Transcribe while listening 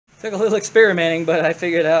Took a little experimenting, but I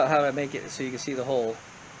figured out how to make it so you can see the hole.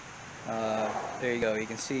 There you go. You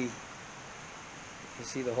can see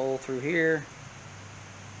the hole through here.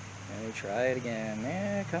 Let me try it again.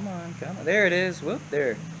 Yeah, come on, come on. There it is. Whoop,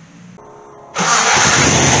 there.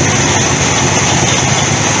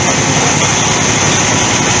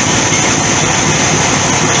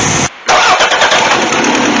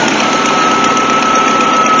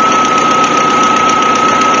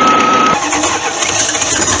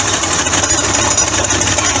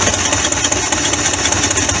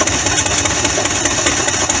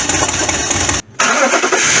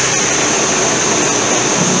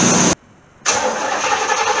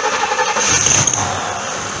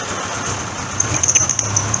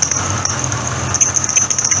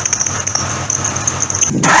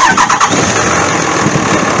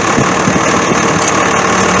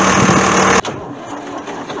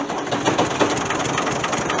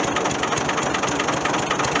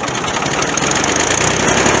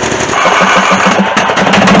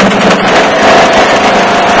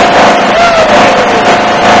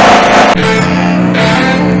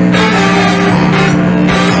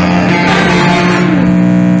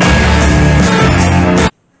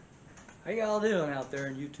 How y'all doing out there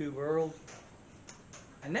in YouTube world?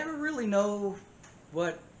 I never really know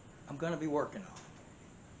what I'm going to be working on.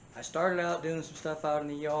 I started out doing some stuff out in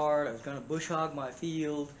the yard. I was going to bush hog my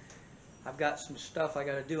field. I've got some stuff I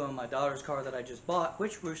got to do on my daughter's car that I just bought,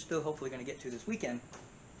 which we're still hopefully going to get to this weekend.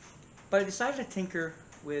 But I decided to tinker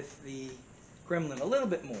with the Gremlin a little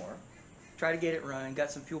bit more. Try to get it running.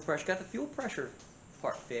 Got some fuel pressure. Got the fuel pressure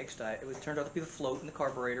part fixed. It turned out to be the float, and the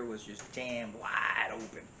carburetor was just jammed wide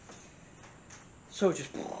open. So it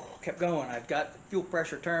just kept going. I've got the fuel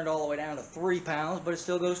pressure turned all the way down to 3 pounds, but it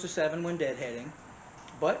still goes to 7 when deadheading.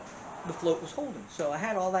 But the float was holding. So I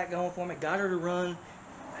had all that going for me. Got her to run.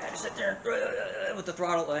 I had to sit there with the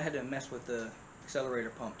throttle. I had to mess with the accelerator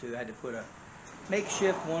pump too. I had to put a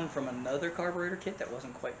makeshift one from another carburetor kit that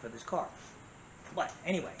wasn't quite for this car. But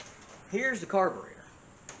anyway, here's the carburetor.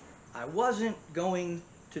 I wasn't going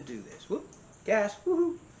to do this. Whoop, gas,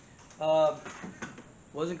 woohoo.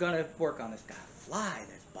 Wasn't going to work on this guy. Fly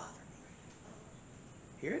that's bothering me.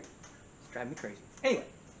 Hear it? It's driving me crazy. Anyway,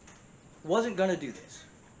 wasn't going to do this,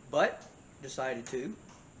 but decided to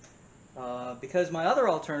because my other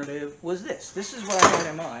alternative was this. This is what I had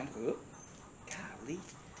in mind. Oop, golly.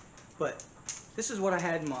 But this is what I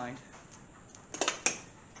had in mind.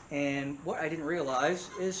 And what I didn't realize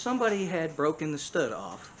is somebody had broken the stud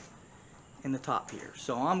off in the top here.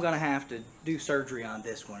 So I'm going to have to do surgery on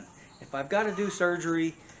this one. If I've got to do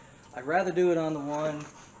surgery, I'd rather do it on the one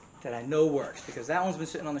that I know works, because that one's been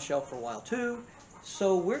sitting on the shelf for a while too.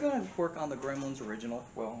 So we're going to work on the Gremlin's original,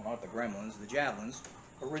 well, not the Gremlin's, the Javelin's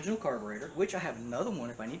original carburetor, which I have another one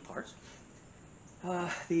if I need parts.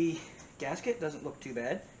 The gasket doesn't look too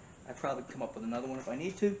bad. I'd probably come up with another one if I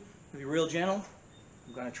need to. It'll be real gentle.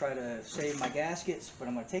 I'm going to try to save my gaskets, but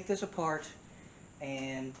I'm going to take this apart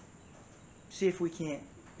and see if we can't.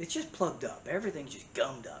 It's just plugged up. Everything's just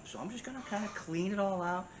gummed up. So I'm just going to kind of clean it all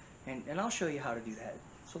out, and I'll show you how to do that.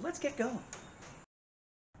 So let's get going.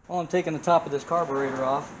 While I'm taking the top of this carburetor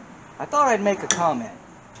off, I thought I'd make a comment.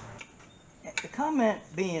 The comment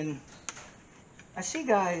being, I see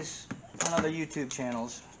guys on other YouTube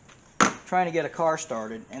channels trying to get a car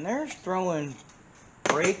started, and they're throwing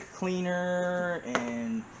brake cleaner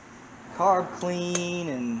and carb clean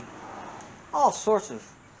and all sorts of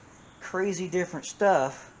crazy different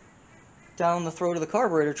stuff down the throat of the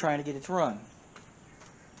carburetor trying to get it to run.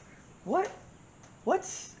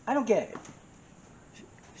 What's, I don't get it.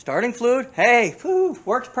 Starting fluid, hey, whoo,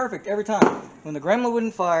 works perfect every time. When the Gremlin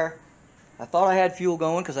wouldn't fire, I thought I had fuel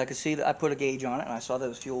going because I could see that I put a gauge on it and I saw that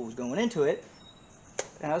the fuel was going into it.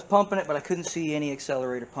 And I was pumping it, but I couldn't see any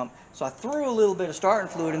accelerator pump. So I threw a little bit of starting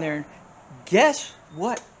fluid in there, and guess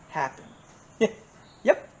what happened?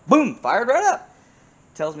 Yep, boom, fired right up.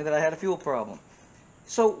 Tells me that I had a fuel problem.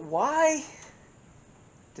 So why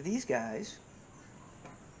do these guys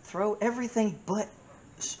throw everything but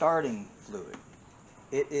starting fluid?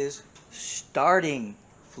 It is starting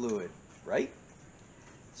fluid, right?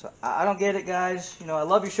 So I don't get it, guys. You know, I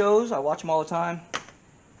love your shows. I watch them all the time.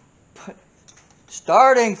 But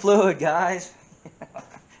starting fluid, guys.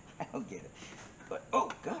 I don't get it. But,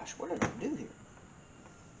 oh gosh, what did I do here?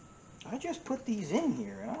 I just put these in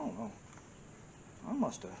here, and I don't know. I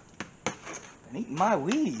must have been eating my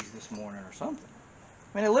Wheaties this morning or something.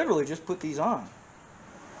 I mean, I literally just put these on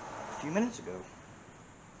a few minutes ago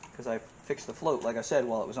because I fixed the float, like I said,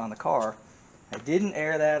 while it was on the car. I didn't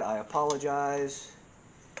air that. I apologize.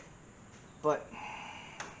 But,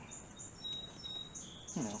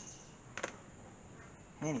 you know,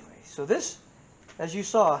 Anyway, so this, as you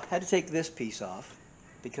saw, had to take this piece off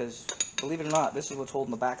because, believe it or not, this is what's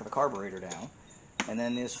holding the back of the carburetor down. And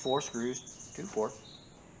then there's 4 screws, 2, 4.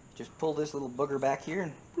 Just pull this little booger back here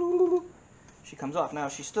and she comes off. Now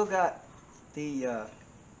she's still got the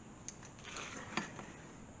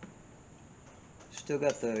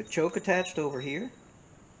choke attached over here.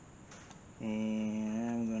 And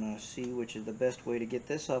I'm gonna see which is the best way to get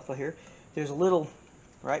this off of here. There's a little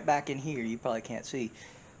right back in here, you probably can't see,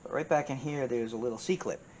 but right back in here there's a little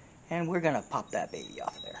C-clip, and we're gonna pop that baby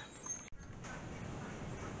off of there.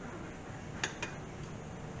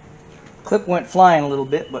 Clip went flying a little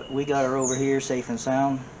bit, but we got her over here safe and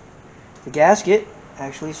sound. The gasket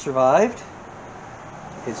actually survived.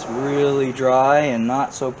 It's really dry and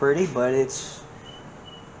not so pretty, but it's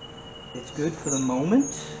good for the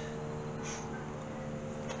moment.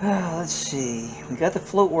 Let's see, we got the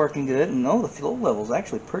float working good, and the float level is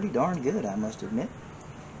actually pretty darn good, I must admit.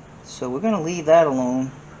 So we're going to leave that alone,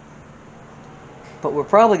 but we're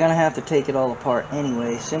probably going to have to take it all apart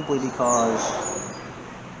anyway, simply because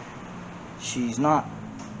she's not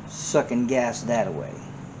sucking gas that away.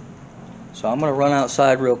 So I'm going to run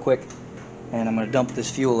outside real quick, and I'm going to dump this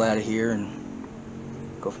fuel out of here and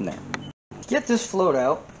go from there. Get this float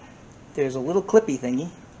out. There's a little clippy thingy.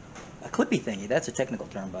 A clippy thingy, that's a technical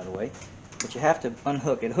term, by the way, but you have to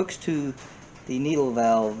unhook. It hooks to the needle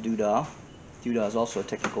valve doodah. Doodah is also a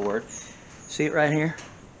technical word. See it right here?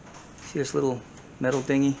 See this little metal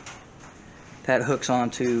thingy? That hooks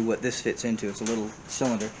onto what this fits into. It's a little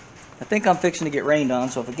cylinder. I think I'm fixing to get rained on,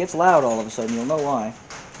 so if it gets loud all of a sudden, you'll know why.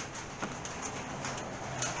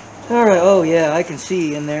 Alright, oh yeah, I can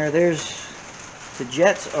see in there, the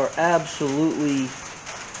jets are absolutely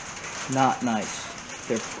not nice.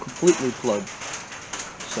 They're completely plugged.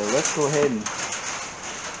 So let's go ahead and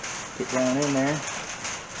get down in there.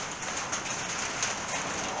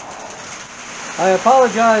 I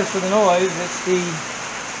apologize for the noise. It's the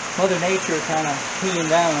Mother Nature kind of peeing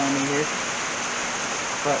down on me here.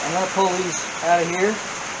 But I'm going to pull these out of here.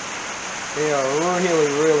 They are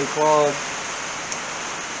really, really clogged.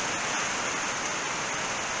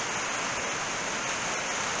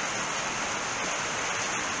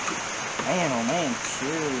 Man, oh man,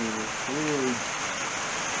 really.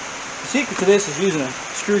 The secret to this is using a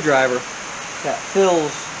screwdriver that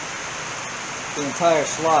fills the entire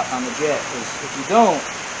slot on the jet. If you don't,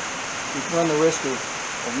 you can run the risk of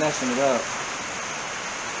messing it up.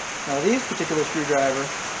 Now this particular screwdriver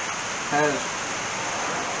has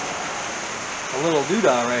a little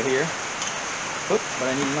doodah right here. Oops, but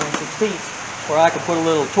I need a 9/16 where I can put a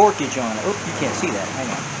little torquage on it. Oops, you can't see that. Hang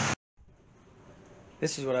on.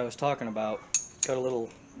 This is what I was talking about. It's got a little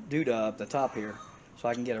doodah up the top here, so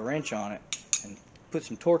I can get a wrench on it and put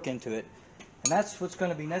some torque into it. And that's what's going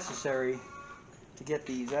to be necessary to get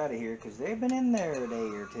these out of here, because they've been in there a day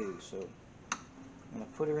or two. So I'm going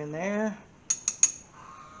to put her in there,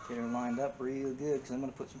 get her lined up real good, because I'm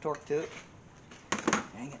going to put some torque to it.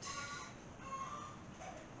 Dang it.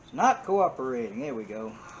 It's not cooperating. There we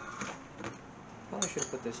go. Probably should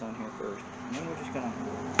have put this on here first. And then we're just going to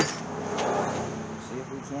see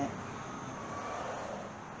if we can't.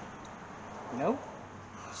 You know,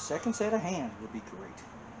 a second set of hands would be great.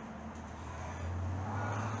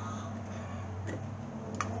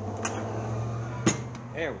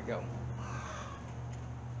 There we go.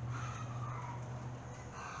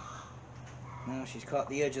 Now she's caught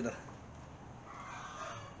the edge of the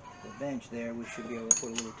bench there. We should be able to put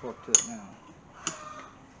a little torque to it now.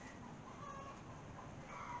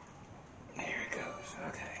 There it goes.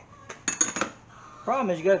 Okay. Problem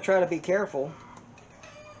is you got to try to be careful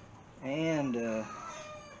and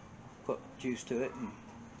put juice to it.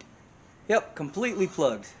 Yep, completely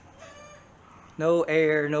plugged. No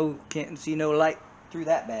air, can't see no light through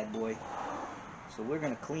that bad boy. So we're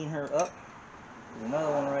going to clean her up. There's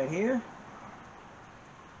another one right here.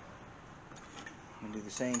 And do the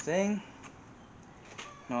same thing.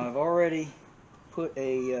 Now I've already put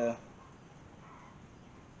a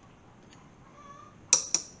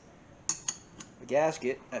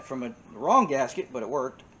gasket from the wrong gasket, but it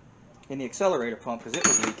worked, in the accelerator pump because it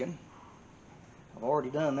was leaking. I've already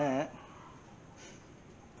done that.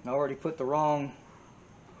 I already put the wrong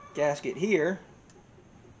gasket here,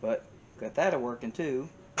 but got that working too.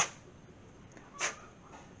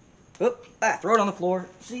 Oop, throw it on the floor.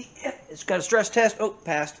 See, it's got a stress test. Oh,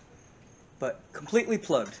 passed. But completely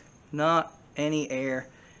plugged. Not any air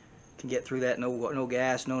can get through that. No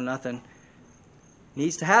gas, no nothing.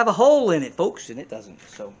 Needs to have a hole in it, folks, and it doesn't.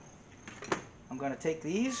 So I'm going to take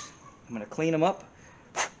these. I'm going to clean them up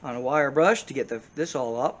on a wire brush to get this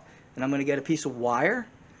all up. And I'm going to get a piece of wire,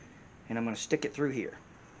 and I'm going to stick it through here.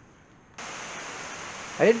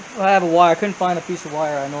 I have a wire. I couldn't find a piece of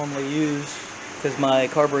wire I normally use because my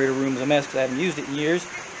carburetor room is a mess because I haven't used it in years.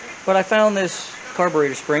 But I found this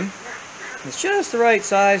carburetor spring. It's just the right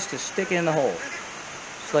size to stick in the hole,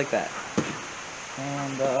 just like that.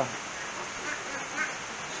 And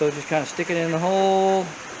so just kind of stick it in the hole,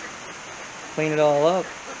 clean it all up.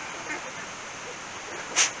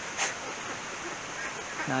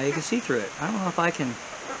 Now you can see through it. I don't know if I can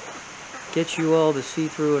get you all to see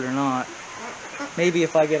through it or not. Maybe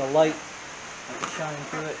if I get a light I can shine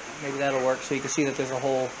through it, maybe that'll work so you can see that there's a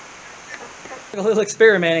hole. A little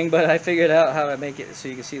experimenting, but I figured out how to make it so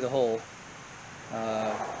you can see the hole.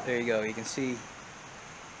 There you go. You can see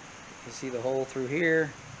the hole through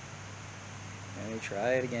here. Let me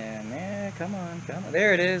try it again. Yeah, come on, come on.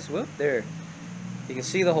 There it is. Whoop, there. You can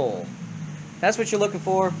see the hole. That's what you're looking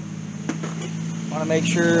for. Want to make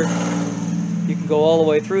sure you can go all the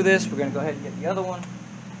way through this. We're going to go ahead and get the other one.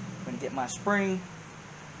 I'm going to get my spring.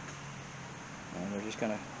 And we're just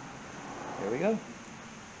going to, there we go.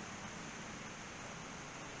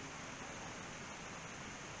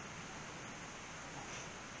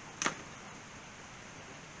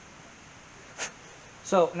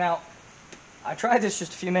 So now, I tried this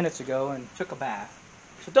just a few minutes ago and took a bath.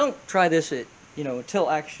 So don't try this until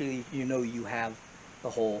actually you have the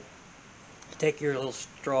hole. You take your little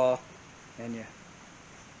straw and you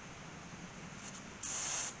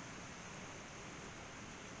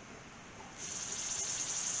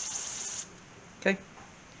okay.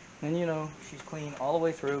 Then she's clean all the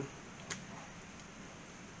way through.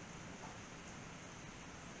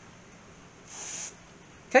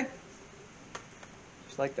 Okay.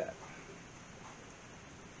 Just like that.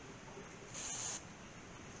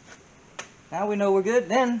 Now we know we're good.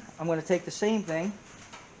 Then I'm going to take the same thing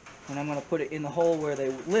and I'm going to put it in the hole where they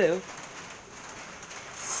live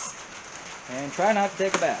and try not to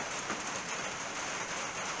take a bath.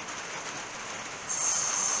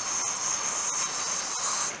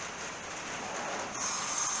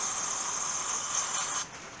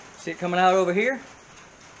 See it coming out over here?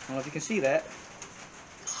 I don't know if you can see that.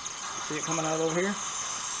 See it coming out over here?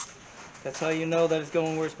 That's how you know that it's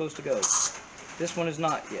going where it's supposed to go. This one is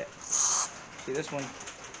not yet. See, this one,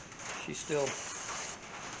 she's still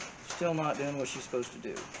not doing what she's supposed to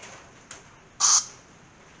do.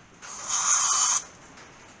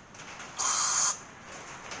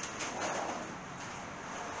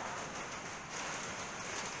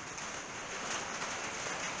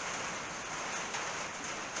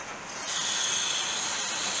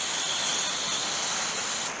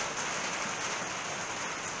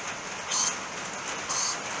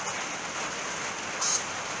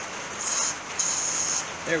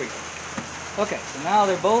 There we go. Okay, so now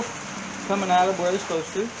they're both coming out of where they're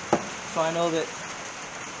supposed to. So I know that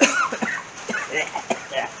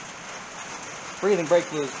breathing brake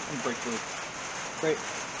fluid great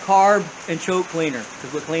carb and choke cleaner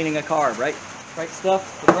because we're cleaning a carb, right? Right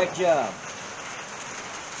stuff, the right job.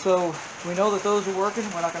 So we know that those are working.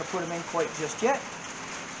 We're not going to put them in quite just yet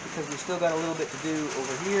because we still got a little bit to do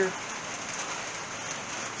over here.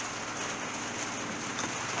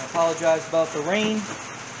 I apologize about the rain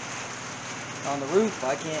on the roof.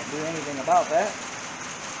 I can't do anything about that.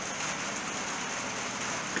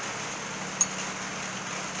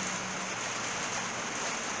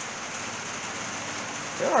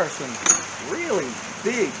 There are some really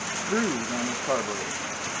big screws on this carburetor.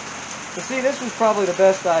 So see, this was probably the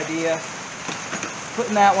best idea.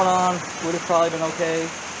 Putting that one on would have probably been okay,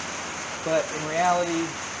 but in reality,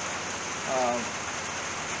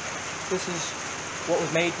 this is what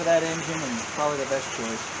was made for that engine and probably the best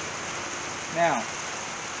choice. Now,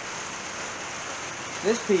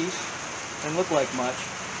 this piece doesn't look like much,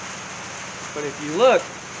 but if you look,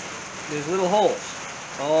 there's little holes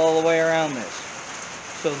all the way around this.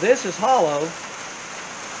 So this is hollow,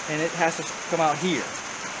 and it has to come out here.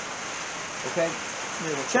 Okay?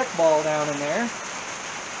 There's a check ball down in there.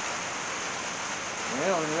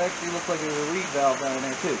 Well, it actually looks like there's a reed valve down in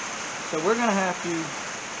there too. So we're going to have to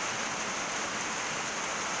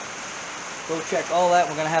go check all that.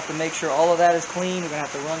 We're going to have to make sure all of that is clean. We're going to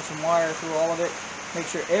have to run some wire through all of it. Make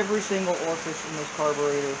sure every single orifice in this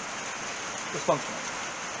carburetor is functional.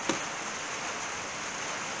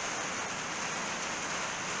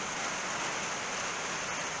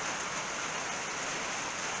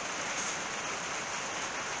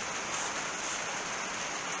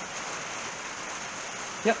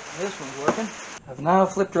 Yep, this one's working. I've now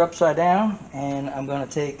flipped her upside down, and I'm going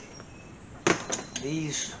to take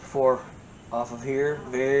these four off of here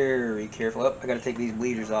very careful. Oh, I got to take these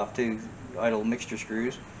bleeders off too, idle mixture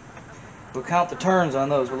screws. We'll count the turns on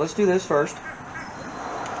those, but let's do this first.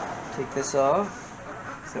 Take this off.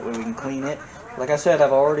 so that way we can clean it. Like I said,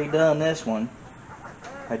 I've already done this one.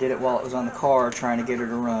 I did it while it was on the car trying to get her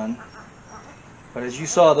to run. But as you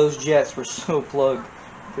saw, those jets were so plugged,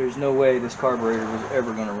 there's no way this carburetor was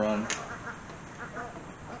ever going to run.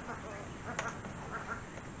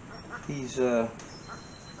 These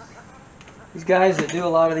guys that do a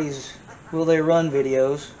lot of these will they run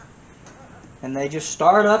videos, and they just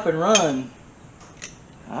start up and run.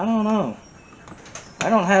 I don't know. I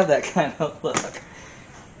don't have that kind of luck.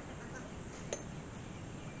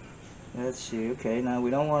 Let's see. Okay, now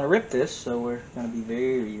we don't want to rip this, so we're going to be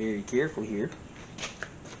very, very careful here.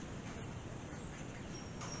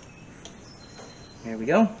 There we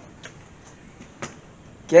go.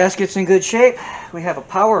 Gasket's in good shape. We have a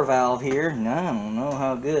power valve here, and I don't know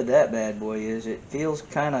how good that bad boy is. It feels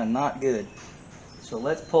kind of not good. So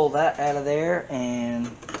let's pull that out of there and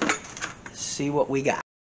see what we got.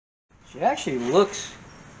 She actually looks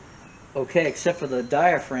okay, except for the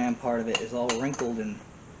diaphragm part of it is all wrinkled and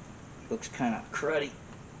looks kind of cruddy.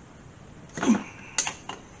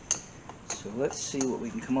 So let's see what we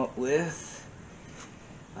can come up with.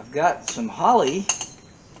 I've got some Holley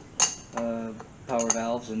power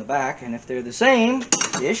valves in the back, and if they're the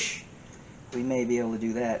same-ish, we may be able to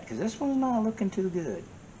do that, because this one's not looking too good.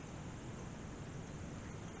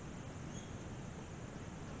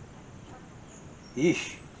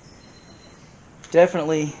 Yeesh.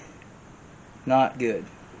 Definitely not good.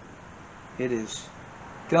 It is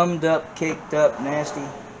gummed up, caked up, nasty.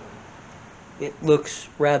 It looks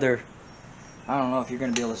rather, I don't know if you're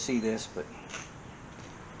going to be able to see this, but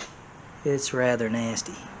it's rather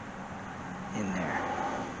nasty in there.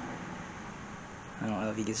 I don't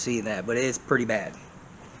know if you can see that, but it's pretty bad.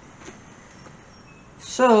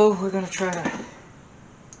 So we're going to try to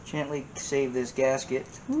gently save this gasket.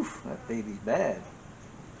 Oof, that baby's bad.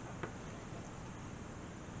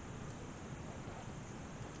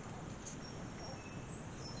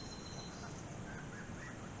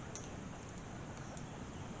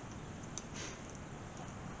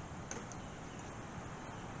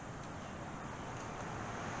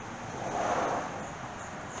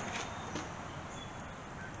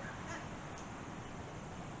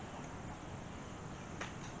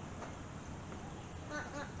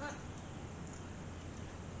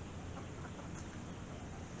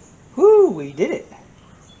 Whoo, we did it.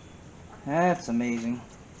 That's amazing.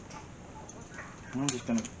 I'm just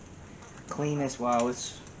going to clean this while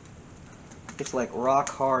it's like rock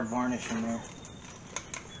hard varnish in there.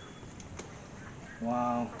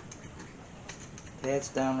 Wow. That's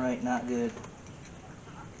downright not good.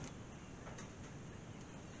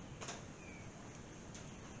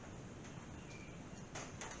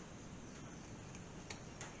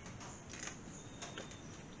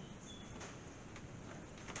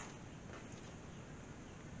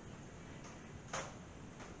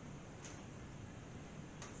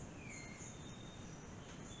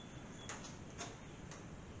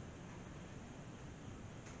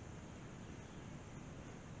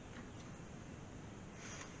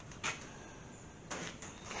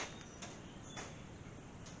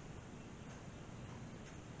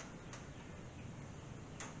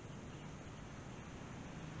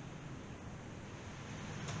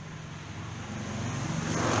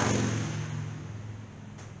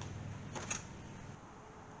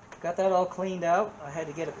 Got that all cleaned out. I had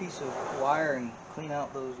to get a piece of wire and clean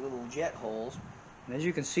out those little jet holes. And as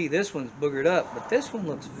you can see, this one's boogered up, but this one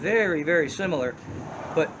looks very, very similar.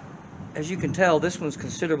 But as you can tell, this one's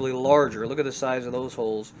considerably larger. Look at the size of those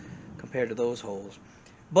holes compared to those holes.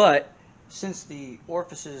 But since the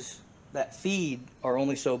orifices that feed are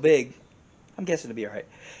only so big, I'm guessing it'll be all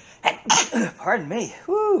right. Pardon me.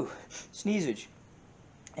 Woo! Sneezage.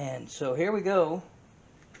 And so here we go.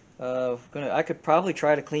 I could probably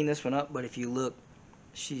try to clean this one up, but if you look,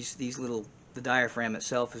 the diaphragm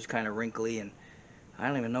itself is kind of wrinkly, and I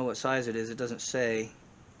don't even know what size it is. It doesn't say.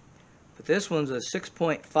 But this one's a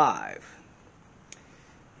 6.5,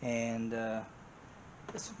 and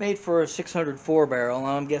it's made for a 604 barrel.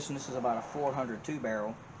 Now I'm guessing this is about a 402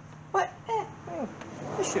 barrel, but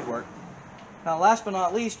this should work. Now, last but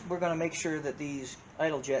not least, we're going to make sure that these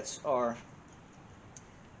idle jets are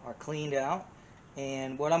cleaned out.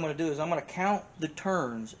 And what I'm going to do is I'm going to count the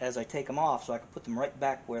turns as I take them off so I can put them right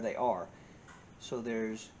back where they are. So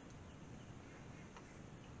there's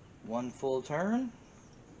 1 full turn,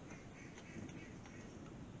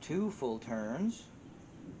 2 full turns,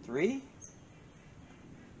 3,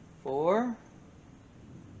 4,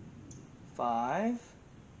 5,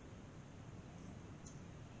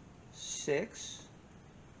 6,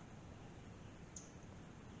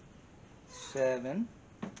 7,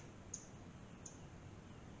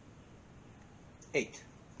 8.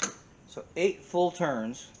 So 8 full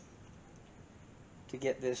turns to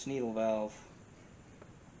get this needle valve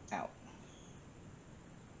out.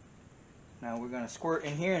 Now we're going to squirt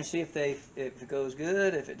in here and see if it goes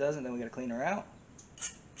good. If it doesn't, then we got to clean her out.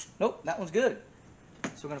 Nope, that one's good.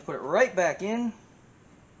 So we're going to put it right back in.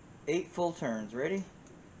 8 full turns. Ready?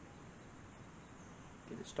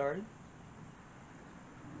 Get it started.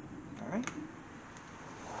 All right.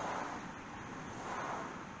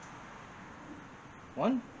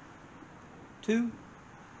 1, 2,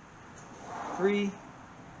 3,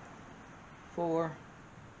 4,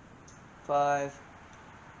 5,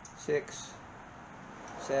 6,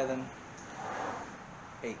 7,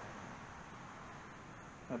 8. I'm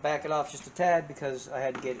going to back it off just a tad because I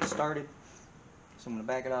had to get it started. So I'm going to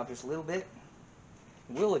back it off just a little bit.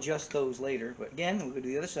 We'll adjust those later, but again, we'll go to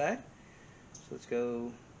the other side. So let's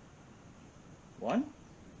go 1,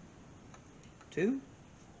 2,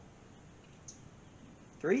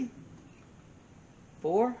 3,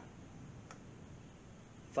 4,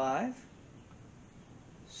 5,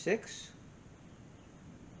 6,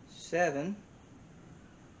 7,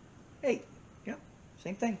 8. Yep,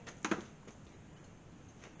 same thing.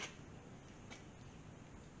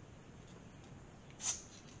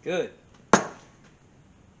 Good.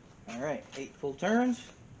 All right, 8 full turns.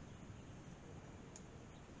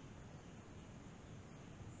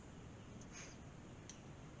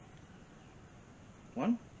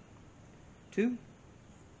 One, 2,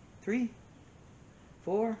 3,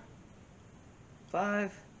 4,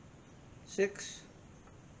 5, 6,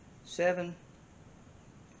 7,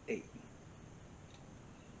 8.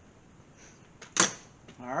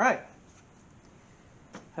 All right.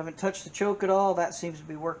 Haven't touched the choke at all. That seems to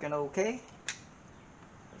be working okay.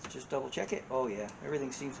 Let's just double check it. Oh yeah,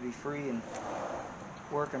 everything seems to be free and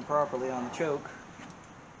working properly on the choke.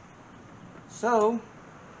 So,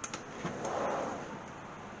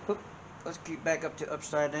 let's get back up to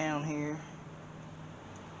upside down here.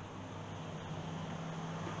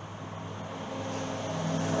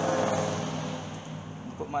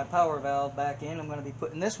 Put my power valve back in. I'm going to be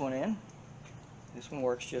putting this one in. This one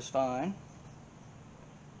works just fine.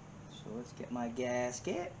 So let's get my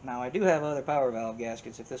gasket. Now I do have other power valve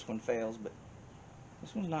gaskets if this one fails, but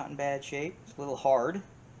this one's not in bad shape. It's a little hard.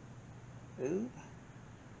 Ooh.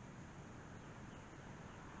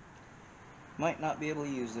 Might not be able to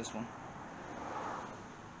use this one.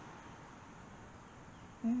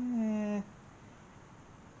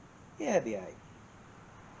 Yeah, it'd be alright.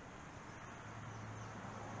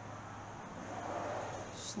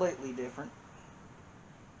 Slightly different.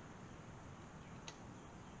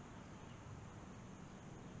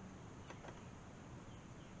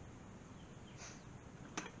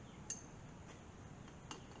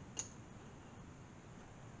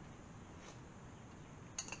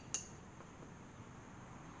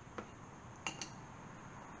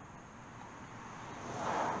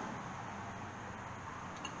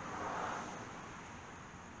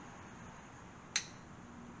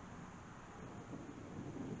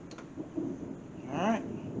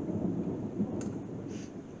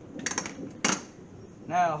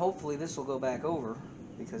 Now hopefully this will go back over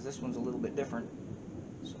because this one's a little bit different.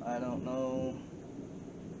 So I don't know.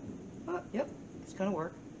 Yep, it's gonna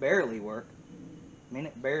work. Barely work. I mean,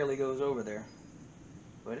 it barely goes over there,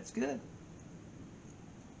 but it's good.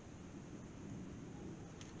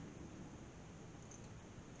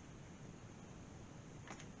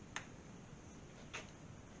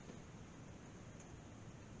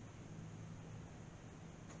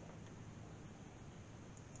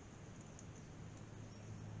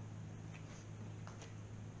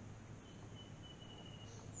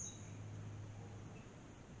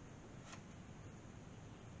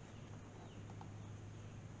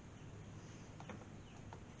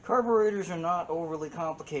 Carburetors are not overly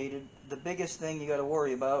complicated. The biggest thing you got to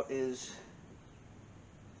worry about is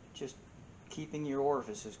just keeping your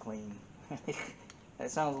orifices clean.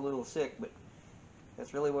 That sounds a little sick, but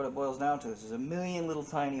that's really what it boils down to. There's a million little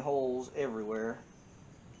tiny holes everywhere,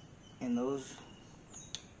 and those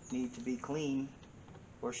need to be clean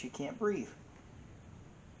or she can't breathe.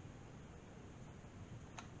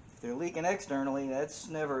 If they're leaking externally, that's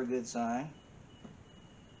never a good sign.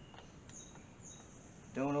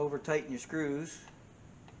 Don't over tighten your screws,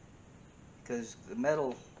 because the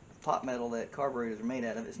metal, top metal that carburetors are made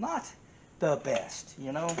out of is not the best,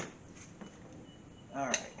 you know.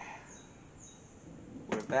 Alright,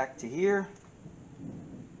 we're back to here.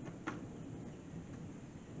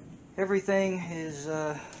 Everything is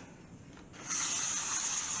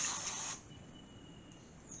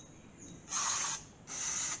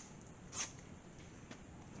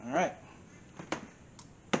alright.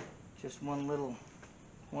 Just one little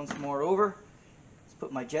once more over. Let's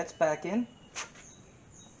put my jets back in.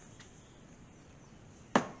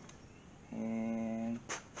 And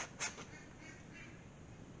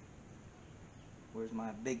where's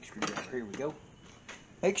my big screwdriver? Here we go.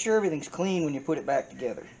 Make sure everything's clean when you put it back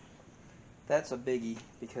together. That's a biggie,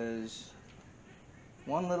 because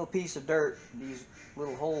one little piece of dirt, these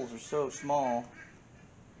little holes are so small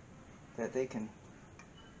that they can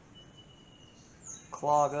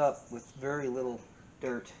clog up with very little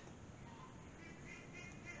dirt.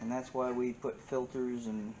 And that's why we put filters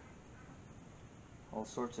and all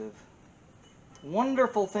sorts of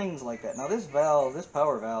wonderful things like that. Now this valve, this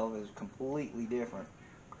power valve, is completely different,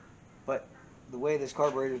 but the way this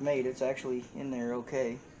carburetor is made, it's actually in there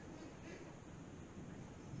okay.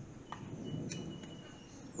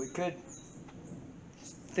 We could,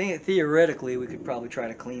 theoretically, we could probably try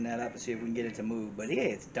to clean that up and see if we can get it to move, but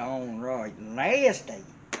it's downright nasty.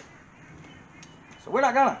 So we're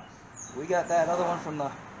not gonna. We got that other one from the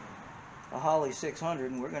Holly 600,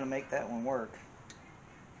 and we're gonna make that one work.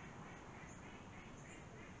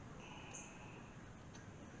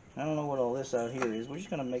 I don't know what all this out here is. We're just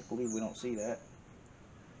gonna make believe we don't see that.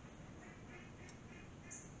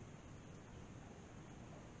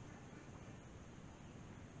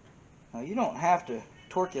 Now you don't have to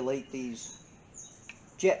torculate these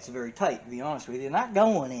jets very tight, to be honest with you. They're not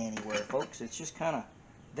going anywhere, folks. It's just kind of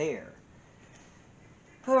there.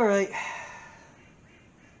 Alright.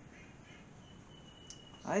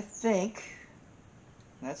 I think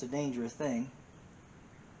that's a dangerous thing.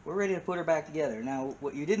 We're ready to put her back together. Now,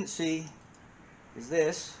 what you didn't see is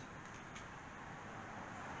this.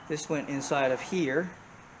 This went inside of here.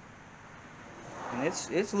 And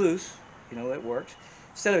it's loose. You know, it works.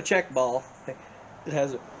 Instead of a check ball, it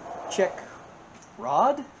has a check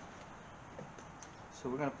rod. So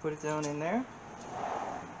we're going to put it down in there.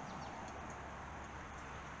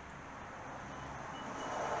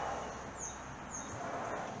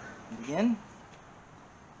 And again,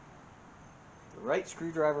 the right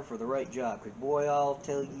screwdriver for the right job. Because boy, I'll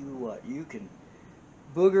tell you what, you can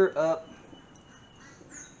booger up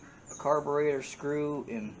a carburetor screw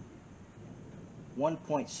in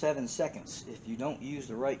 1.7 seconds if you don't use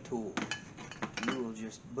the right tool. You will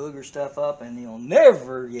just booger stuff up and you'll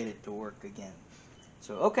never get it to work again.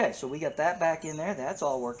 So okay, so we got that back in there. That's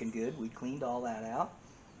all working good. We cleaned all that out.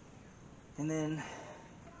 And then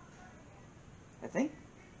I think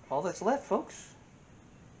all that's left, folks,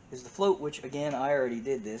 is the float, which again I already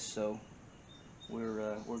did this, so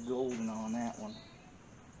we're golden on that one.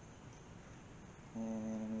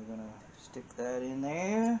 And we're gonna stick that in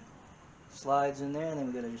there. Slides in there, and then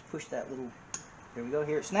we're gonna just push that little. There we go.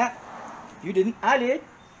 Here it snapped. You didn't, I did.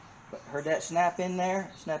 But heard that snap in there,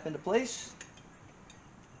 snap into place.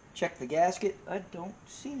 Check the gasket. I don't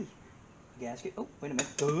see the gasket. Oh, wait a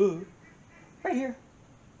minute. Right here.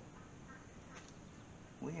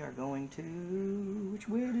 We are going to. Which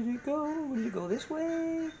way did it go? Did it go this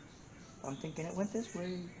way? I'm thinking it went this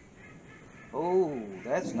way. Oh,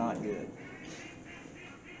 that's not good.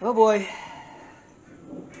 Oh boy.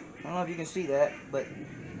 I don't know if you can see that, but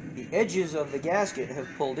the edges of the gasket have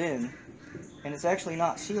pulled in, and it's actually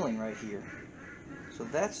not sealing right here. So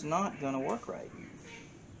that's not going to work right.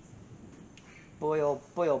 Boy, oh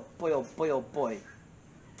boy, oh boy, oh boy, oh boy.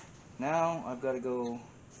 Now I've got to go.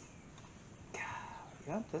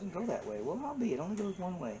 Yeah, it doesn't go that way. Well, I'll be. It only goes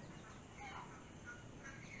one way.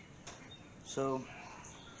 So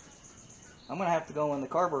I'm going to have to go in the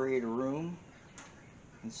carburetor room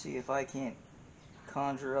and see if I can't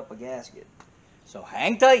conjure up a gasket. So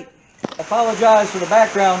hang tight. I apologize for the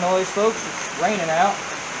background noise, folks. It's raining out.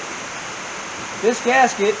 This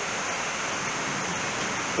gasket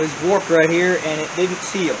was warped right here and it didn't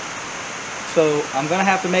seal. So I'm going to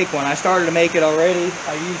have to make one. I started to make it already.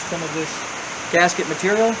 I used some of this gasket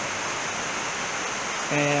material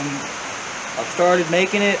and I've started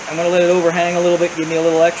making it. I'm going to let it overhang a little bit, give me a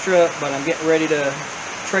little extra, but I'm getting ready to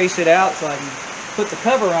trace it out so I can put the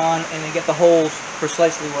cover on and then get the holes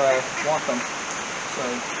precisely where I want them. So,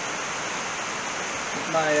 with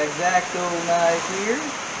my X-Acto knife here.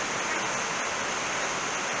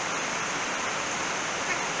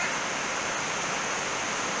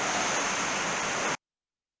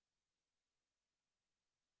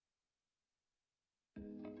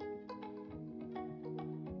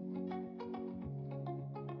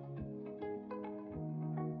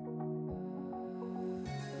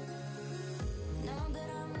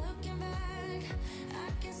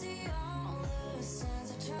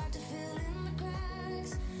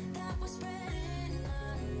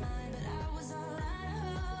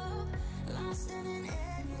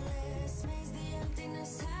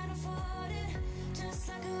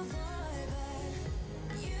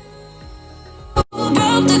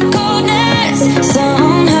 broke the coldness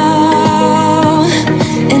somehow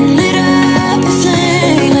and lit up a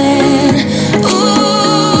flame. Ooh,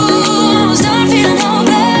 I was done feeling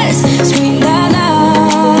hopeless, screamed out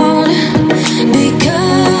loud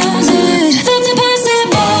because it felt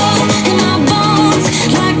impossible in my bones,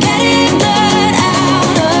 like getting blood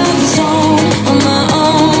out of the stone on my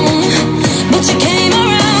own. But you came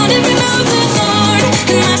around and removed the thorn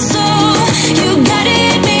in my soul. You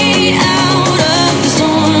guided me out of the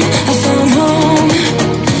storm. I found home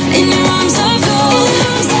in your arms of gold,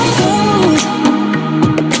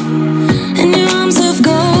 in your arms of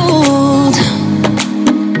gold,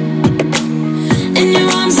 in your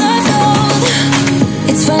arms of gold.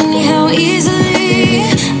 It's funny how easily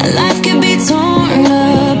a life can be torn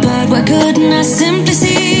apart. Why couldn't I simply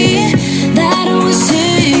see that I was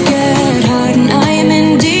sick at heart and I am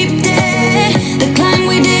in deep debt? The climb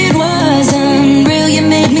we did was unreal. You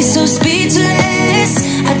made me so speechless.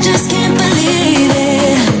 I just can't believe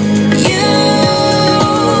it. You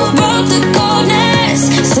broke the coldness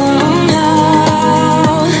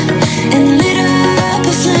somehow and lit up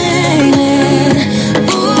a flame.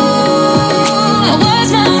 Ooh, I was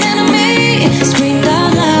my own enemy, screamed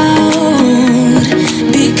out loud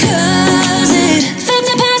because it felt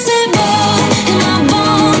impossible in my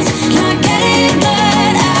bones, like getting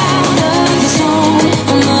blood out of the stone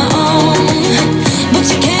on my own. But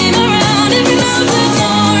you came around and removed the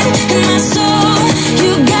thorn in my soul.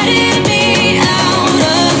 You guided me out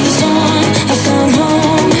of the storm. I found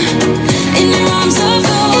home in your arms of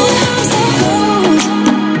gold,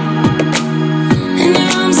 in your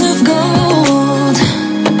arms of gold,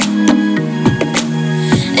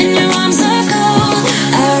 in your arms of gold.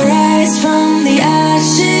 I rise from the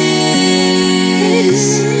ashes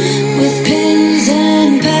with pins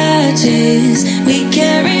and patches. We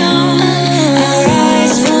carry on. I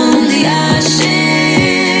rise from the ashes.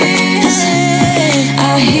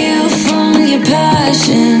 I heal from your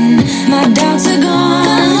passion. My doubts are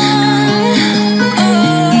gone.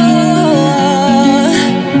 Oh,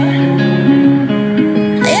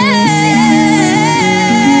 yeah.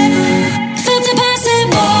 Felt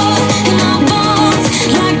impossible in my bones,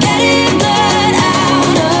 like getting blood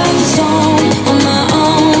out of the stone on my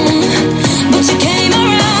own. But you came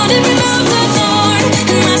around and removed the thorn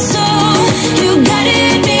in my soul. You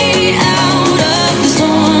guided me out of the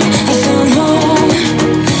storm. I found home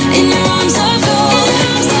in your arms of gold,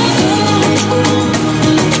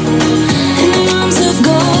 in your arms of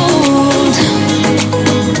gold,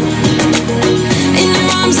 in your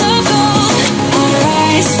arms of gold. I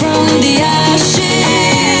rise from the ashes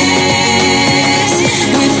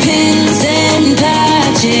with pins and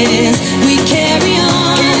patches. We carry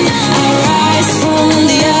on. I rise from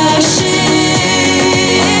the ashes.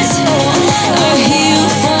 I heal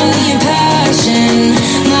from your passion.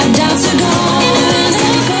 My doubts are gone.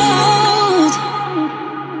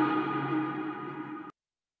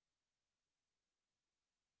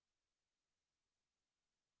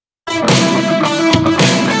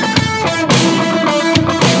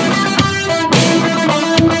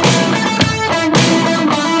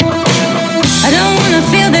 I don't wanna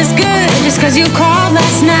feel this good just 'cause you called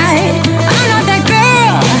last night. I'm not that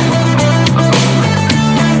girl.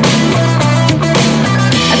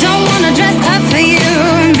 I don't wanna dress up for you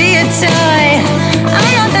and be a toy.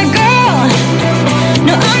 I'm not that girl.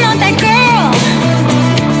 No, I'm not that girl.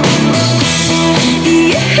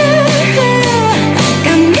 You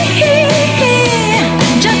got me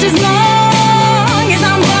just as long as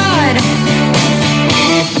I'm bored.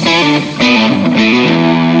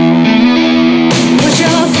 Put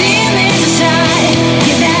your feelings aside,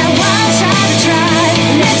 give that wild shot a try.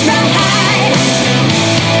 Let's ride,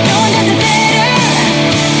 no one does it better.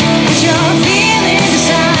 Put your feelings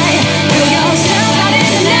aside, throw yourself out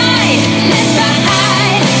in the night. Let's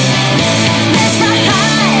ride, let's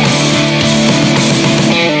ride.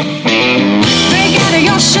 Break out of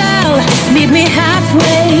your shell, meet me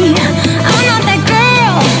halfway. I'm not that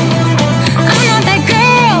girl, I'm not that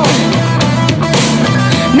girl.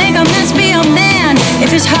 Make a mess, be a man,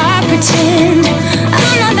 if it's hard, pretend.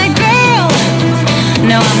 I'm not that girl.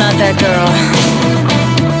 No, I'm not that girl.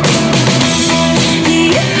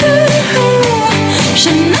 You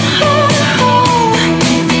should know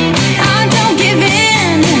I don't give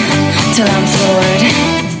in till I'm floored.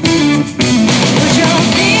 Put your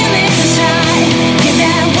feelings aside, give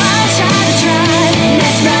that wild shot a try.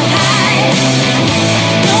 Let's ride,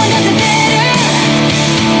 no one does it better.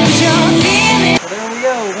 Put your feelings. So there we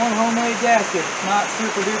go, one homemade gasket. It's not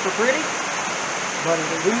super duper pretty, but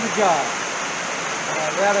it'll do the job.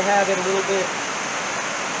 I'd rather have it a little bit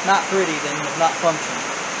not pretty than not functional.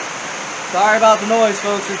 Sorry about the noise,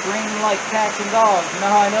 folks. It's raining like cats and dogs. You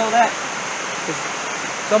know how I know that? Because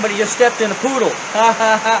somebody just stepped in a poodle. Ha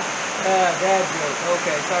ha ha. Dad joke.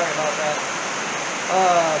 Okay, sorry about that.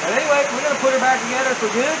 But anyway, we're going to put her back together for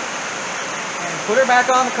good. And put her back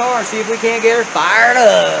on the car and see if we can't get her fired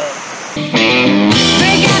up.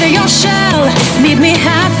 Break out of your shell, meet me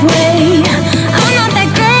halfway. I'm not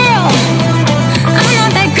that girl. I'm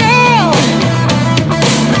not that girl.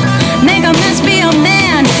 Make a mess, be a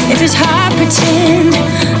man. If it's hard, pretend.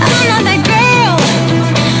 I'm not that girl.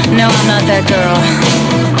 No, I'm not that girl.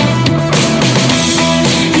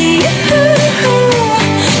 You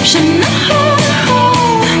should know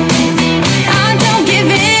I don't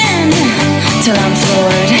give in till I'm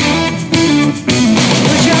floored.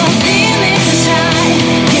 Put your feelings aside,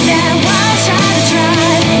 give that wild shot a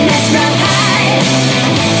try. Let's ride.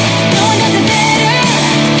 No one does it better.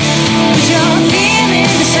 Put your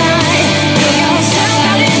feelings aside, throw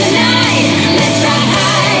yourself out in the night. Let's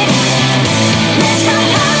ride. Let's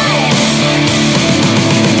ride.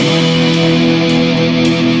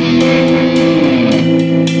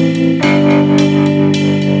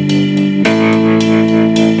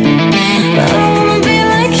 But I don't wanna be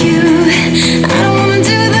like you. I don't wanna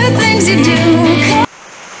do the things you do.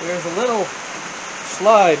 There's a little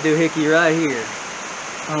slide doohickey right here.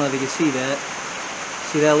 I don't know if you can see that.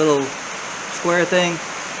 See that little square thing?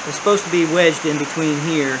 It's supposed to be wedged in between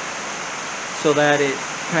here so that it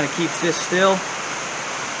kind of keeps this still.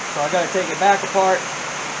 So I got to take it back apart,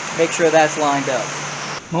 make sure that's lined up.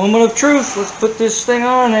 Moment of truth. Let's put this thing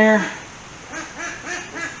on there.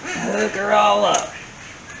 Hook her all up.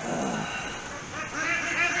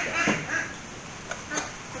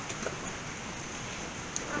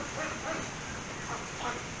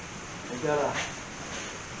 We got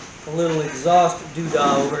a little exhaust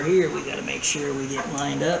doodah over here we got to make sure we get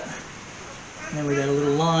lined up. And then we got a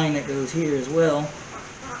little line that goes here as well.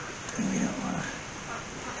 And we don't want to.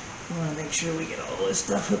 We want to make sure we get all this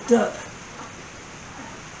stuff hooked up.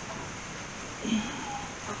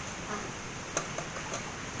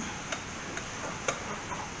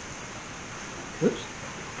 Oops.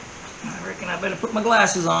 I reckon I better put my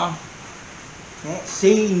glasses on. Can't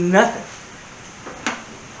see nothing.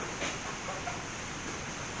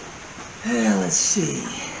 Well, let's see.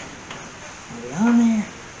 Are we on there?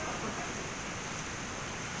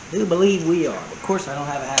 I do believe we are. Of course, I don't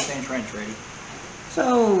have a half-inch wrench ready.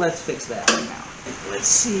 So let's fix that right now. Let's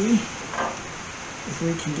see if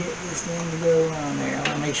we can get this thing to go on there. I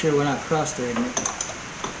want to make sure we're not cross-threading it,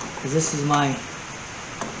 because this is my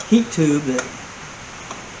heat tube that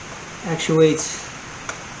actuates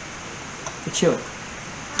the choke.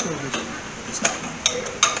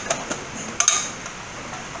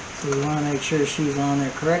 So we want to make sure she's on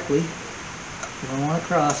there correctly. We don't want to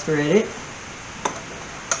cross-thread it.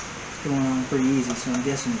 It's going on pretty easy, so I'm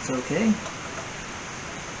guessing it's okay.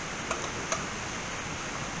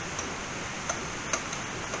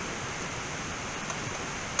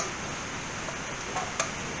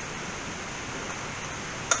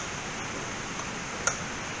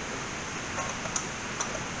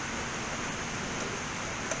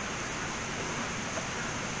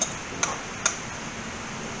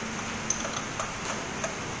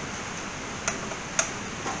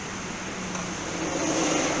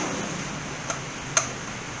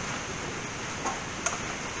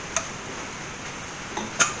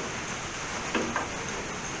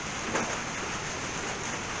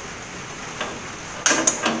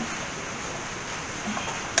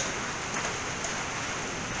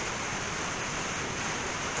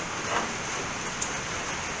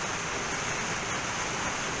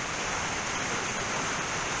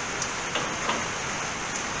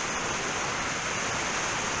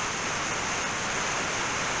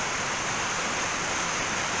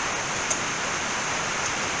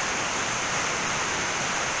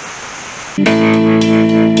 But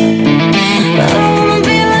I don't wanna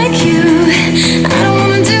be like you. I don't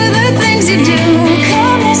wanna do the things you do.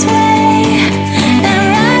 Come this way and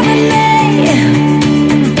ride with me.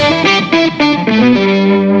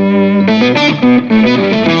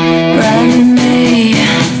 Ride with me.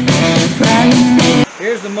 Ride with me.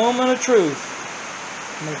 Here's the moment of truth.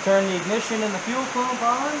 I'm going to turn the ignition and the fuel pump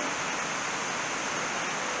on.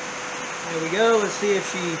 There we go. Let's see if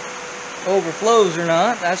she overflows or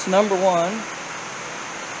not. That's number one.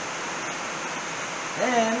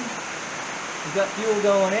 Then we've got fuel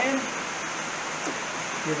going in.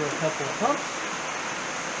 Give her a couple of pumps.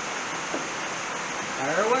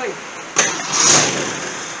 Fire away.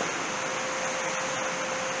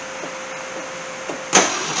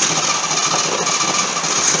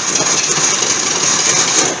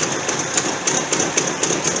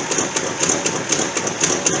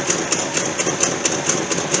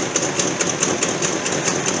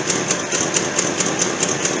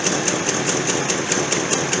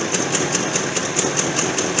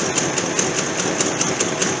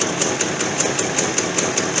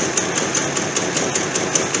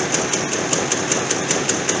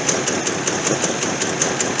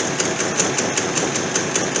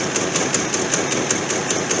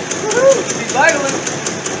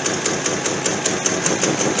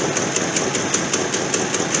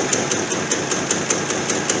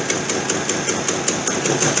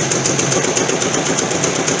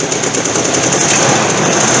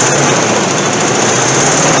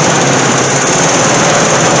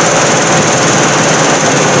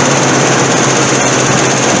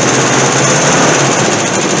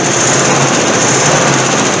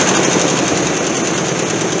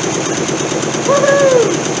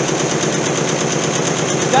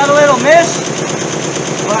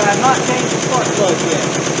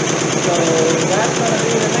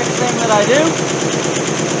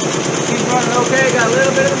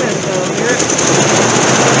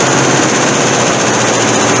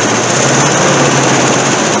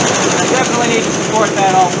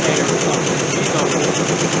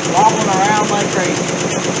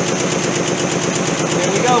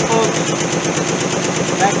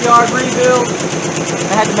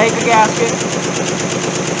 had to make a gasket.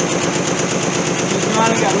 She's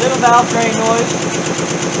running, got a little valve train noise.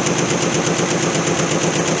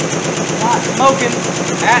 Not smoking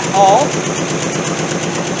at all.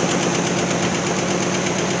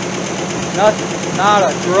 Not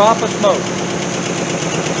a drop of smoke.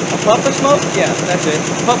 A puff of smoke? Yeah, that's it.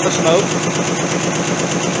 A puff of smoke.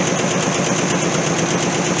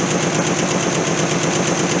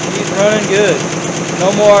 She's running good.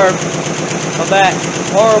 No more of that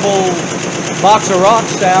horrible box of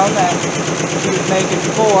rocks sound that she was making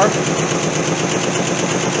before.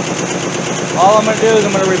 All I'm going to do is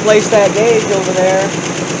I'm going to replace that gauge over there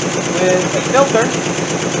with a filter.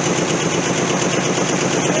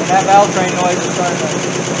 And that valve train noise is starting to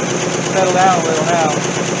settle down a little now.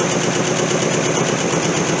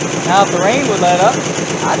 Now if the rain would let up,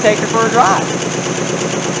 I'd take her for a drive.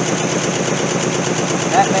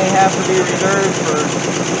 That may have to be reserved for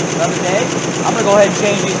another day. I'm going to go ahead and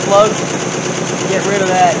change these plugs, get rid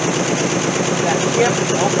of that chip,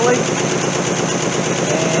 hopefully.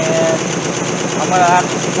 And I'm going to have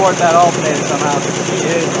to support that alternator somehow because she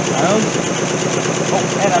is around.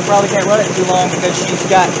 Oh, and I probably can't run it too long because she's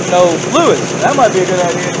got no fluids. That might be a good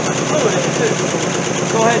idea to put some fluid in it too.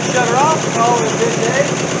 Go ahead and shut her off, call it a good day.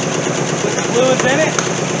 Put the fluids in it.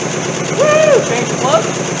 Woo! Change the plug.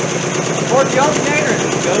 Support the alternator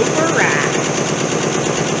and go for a ride.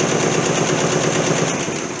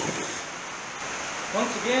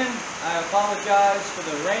 Once again, I apologize for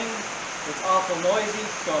the rain. It's awful noisy,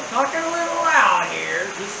 so I'm talking a little loud here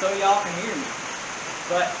just so y'all can hear me.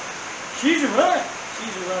 But she's a running.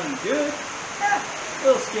 She's a running good. Yeah, a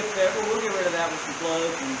little skip there, but we'll get rid of that with some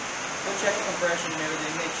plugs and we'll check the compression and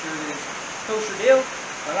everything, make sure that it's kosher deal.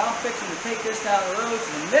 But I'm fixing to take this down the road, so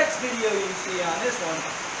the next video you see on this one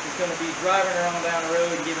is going to be driving her on down the road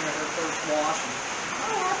and giving her her first wash.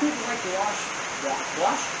 And a lot of people like to wash you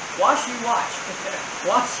wash. Watch you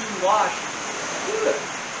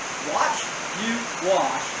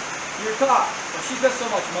wash your car. Well, she's got so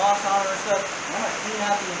much moss on her and stuff, and I'm going to clean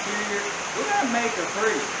out the interior. We're going to make her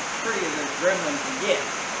pretty as a gremlin can get.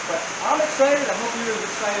 But I'm excited. I hope you're as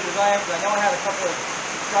excited as I am, because I know I had a couple of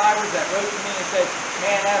subscribers that wrote to me and said,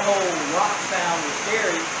 man, that whole rock sound was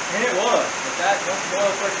scary. And it was. But that, once the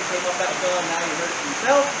oil pressure came up, that was done. Now you heard it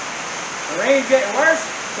yourself. The rain's getting worse,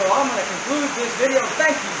 so I'm going to conclude this video.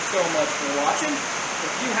 Thank you so much for watching.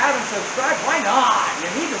 If you haven't subscribed, why not? You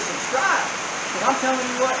need to subscribe. Because I'm telling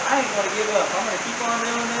you what, I ain't going to give up. I'm going to keep on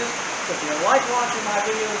doing this. So if you like watching my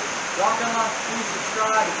videos, drop them off, please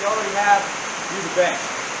subscribe. If you already have, you're the best.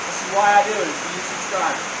 This is why I do it, is for you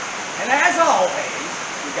subscribers. And as always,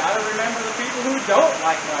 you got to remember the people who don't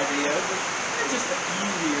like my videos. There's just a few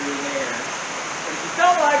here and there. But if you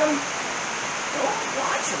don't like them, don't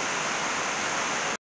watch them.